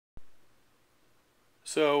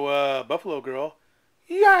So, Buffalo Girl,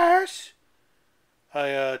 Yes.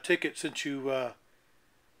 I take it since you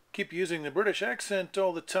keep using the British accent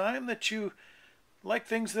all the time that you like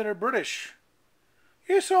things that are British.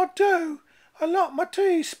 Yes, I do. I like my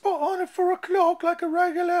tea spot on at 4 o'clock like a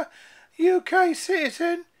regular UK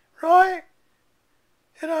citizen, right?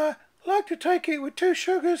 And I like to take it with 2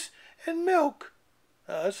 sugars and milk.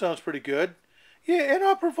 That sounds pretty good. Yeah, and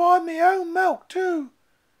I provide my own milk too.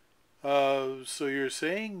 So you're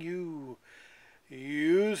saying you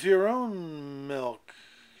use your own milk,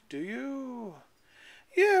 do you?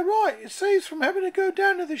 Yeah, right. It saves from having to go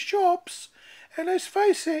down to the shops. And let's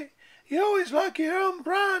face it, you always like your own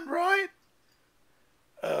brand, right?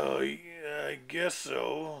 Oh, yeah, I guess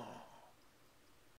so.